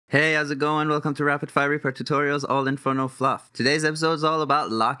Hey, how's it going? Welcome to Rapid Fire Reaper Tutorials, all info, no fluff. Today's episode is all about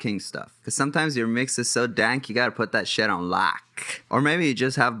locking stuff. Because sometimes your mix is so dank, you gotta put that shit on lock. Or maybe you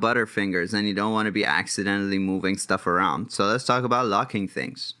just have butterfingers and you don't want to be accidentally moving stuff around. So let's talk about locking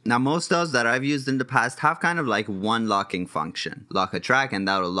things. Now, most DAWs that I've used in the past have kind of like one locking function. Lock a track and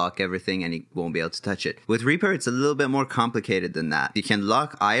that'll lock everything and you won't be able to touch it. With Reaper, it's a little bit more complicated than that. You can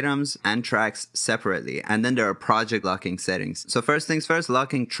lock items and tracks separately. And then there are project locking settings. So first things first,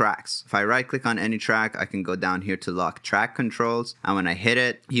 locking tracks. If I right click on any track, I can go down here to lock track controls. And when I hit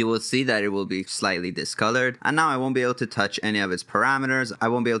it, you will see that it will be slightly discolored. And now I won't be able to touch any of its parameters. I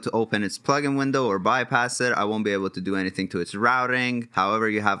won't be able to open its plugin window or bypass it. I won't be able to do anything to its routing. However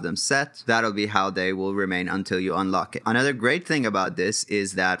you have them set, that'll be how they will remain until you unlock it. Another great thing about this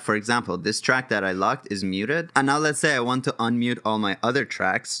is that, for example, this track that I locked is muted. And now let's say I want to unmute all my other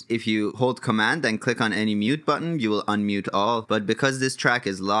tracks. If you hold command and click on any mute button, you will unmute all. But because this track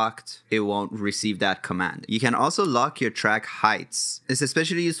is locked, it won't receive that command. You can also lock your track heights. It's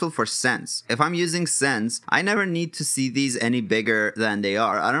especially useful for Sense. If I'm using Sense, I never need to see these any bigger than they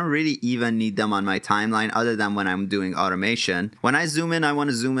are. I don't really even need them on my timeline other than when I'm doing automation. When I zoom in, I want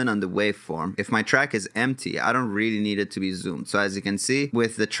to zoom in on the waveform. If my track is empty, I don't really need it to be zoomed. So as you can see,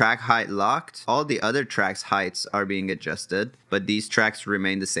 with the track height locked, all the other tracks' heights are being adjusted, but these tracks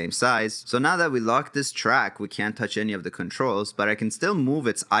remain the same size. So now that we locked this track, we can't touch any of the controls, but I can still move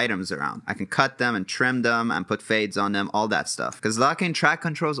its items around. I can cut them and trim them and put fades on them, all that stuff. Because locking track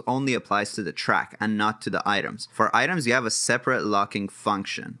controls only applies to the track and not to the items. For items, you have a separate locking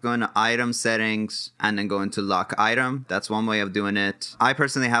function. Go into item settings and then go into lock item. That's one way of doing it. I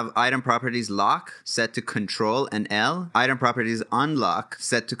personally have item properties lock set to control and L. Item properties unlock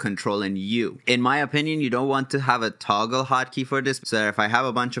set to control and U. In my opinion, you don't want to have a toggle hotkey for this. So if I have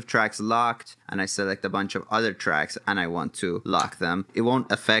a bunch of tracks locked and I select a bunch of other tracks and I want to lock them, it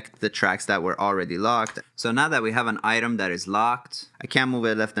won't affect the tracks that were already locked. So now that we have an item that is locked, I can't move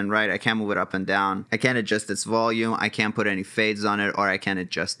it left and right. I can't move it up and down. I can't adjust its volume. I can't put any fades on it, or I can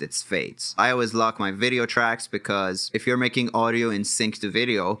adjust its fades. I always lock my video tracks because if you're making audio in sync to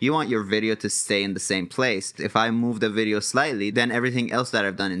video, you want your video to stay in the same place. If I move the video slightly, then everything else that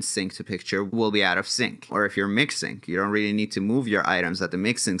I've done in sync to picture will be out of sync. Or if you're mixing, you don't really need to move your items at the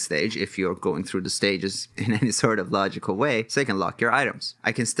mixing stage if you're going through the stages in any sort of logical way, so you can lock your items.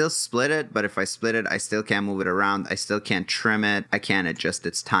 I can still split it, but if I split it, I still can't move it around. I still can't trim it. I can't adjust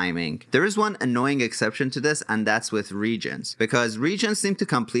its timing. There is one annoying exception to this, and that's with regions, because regions seem to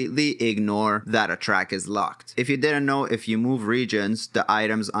completely ignore that a track is locked. If you didn't know, if you move regions, the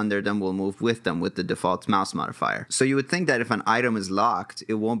items under them will move with them with the default mouse modifier. So you would think that if an item is locked,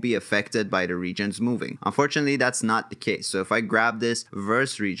 it won't be affected by the regions moving. Unfortunately, that's not the case. So if I grab this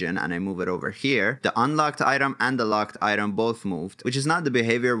verse region and I move it over here, the unlocked item and the locked item both moved, which is not the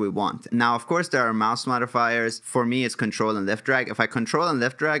behavior we want. Now, of course, there are mouse modifiers. For me, it's control and left drag. If I control and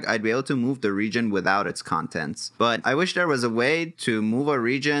left drag, I'd be able to move the region without its contents. But I wish there was a way to move a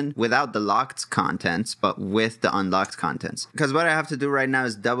region without the locked contents, but with the unlocked contents. Because what I have to do right now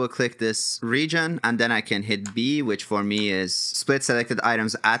is double click this region and then I can hit B, which for me is split selected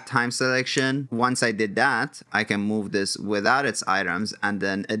items at time selection. Once I did that, I can move this without its items and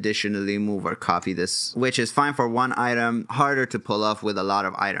then additionally move or copy this, which is fine for one item, harder to pull off with a lot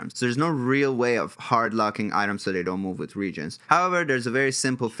of items. So there's no real way of hard locking items so they don't move with regions. However, there's a very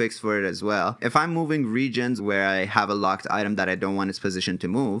simple fix for it as well. If I'm moving regions where I have a locked item that I don't want its position to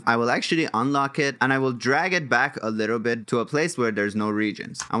move, I will actually unlock it and I will drag it back a little bit to a place where there's no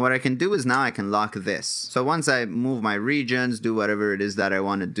regions. And what I can do is now I can lock this. So once I move my regions, do whatever it is that I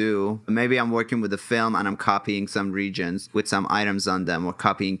want to do, maybe I'm working with a film and I'm copying some regions with some items on them or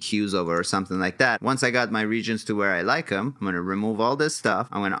copying cues over or something like that. Once I got my regions to where I like them, I'm going to remove all this stuff.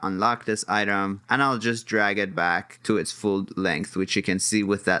 I'm going to unlock this item and I'll just drag it back to its full length, which you can see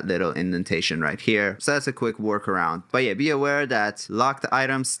with that little indentation right here. So that's a quick workaround. But yeah, be aware that locked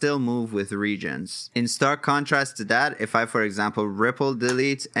items still move with regions. In stark contrast to that, if I, for example, ripple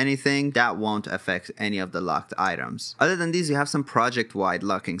delete anything, that won't affect any of the locked items. Other than these, you have some project-wide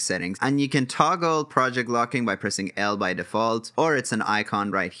locking settings, and you can toggle project locking by pressing L by default, or it's an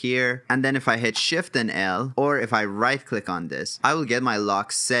icon right here. And then if I hit Shift and L, or if I right click on this, I will get my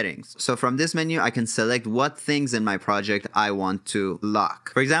lock settings. So from this menu, I can select what things in my project I want to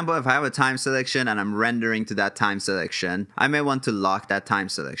lock. For example, if I have a time selection and I'm rendering to that time selection, I may want to lock that time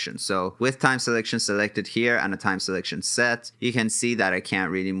selection. So with time selection selected here and a time selection set, you can see that I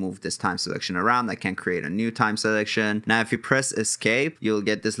can't really move this time selection around. I can create a new time selection. Now, if you press escape, you'll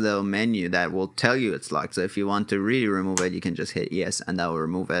get this little menu that will tell you it's locked. So if you want to really remove it, you can just hit yes and that will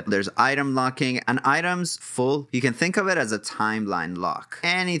remove it. There's item locking and items full. You can think of it as a timeline align lock.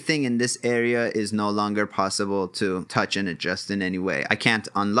 Anything in this area is no longer possible to touch and adjust in any way. I can't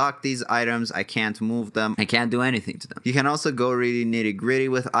unlock these items, I can't move them, I can't do anything to them. You can also go really nitty gritty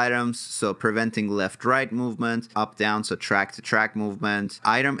with items, so preventing left right movement, up down, so track to track movement,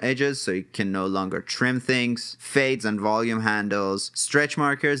 item edges, so you can no longer trim things, fades and volume handles, stretch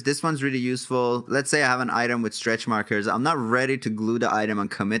markers. This one's really useful. Let's say I have an item with stretch markers. I'm not ready to glue the item and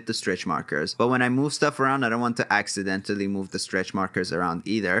commit the stretch markers, but when I move stuff around, I don't want to accidentally move the stretch markers around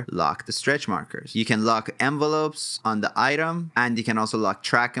either. Lock the stretch markers. You can lock envelopes on the item, and you can also lock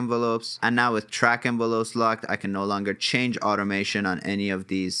track envelopes. And now with track envelopes locked, I can no longer change automation on any of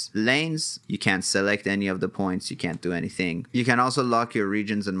these lanes. You can't select any of the points. You can't do anything. You can also lock your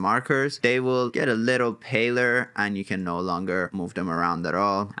regions and markers. They will get a little paler and you can no longer move them around at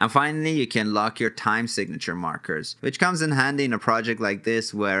all. And finally, you can lock your time signature markers, which comes in handy in a project like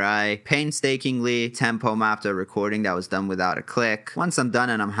this where I painstakingly tempo mapped a recording that was done without a click. Once I'm done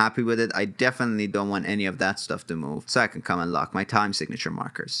and I'm happy with it, I definitely don't want any of that stuff to move, so I can come and lock my time signature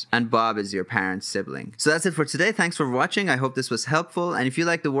markers. And Bob is your parent's sibling. So that's it for today. Thanks for watching. I hope this was helpful, and if you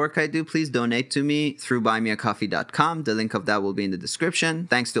like the work I do, please donate to me through buymeacoffee.com. The link of that will be in the description.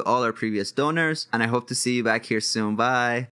 Thanks to all our previous donors, and I hope to see you back here soon. Bye.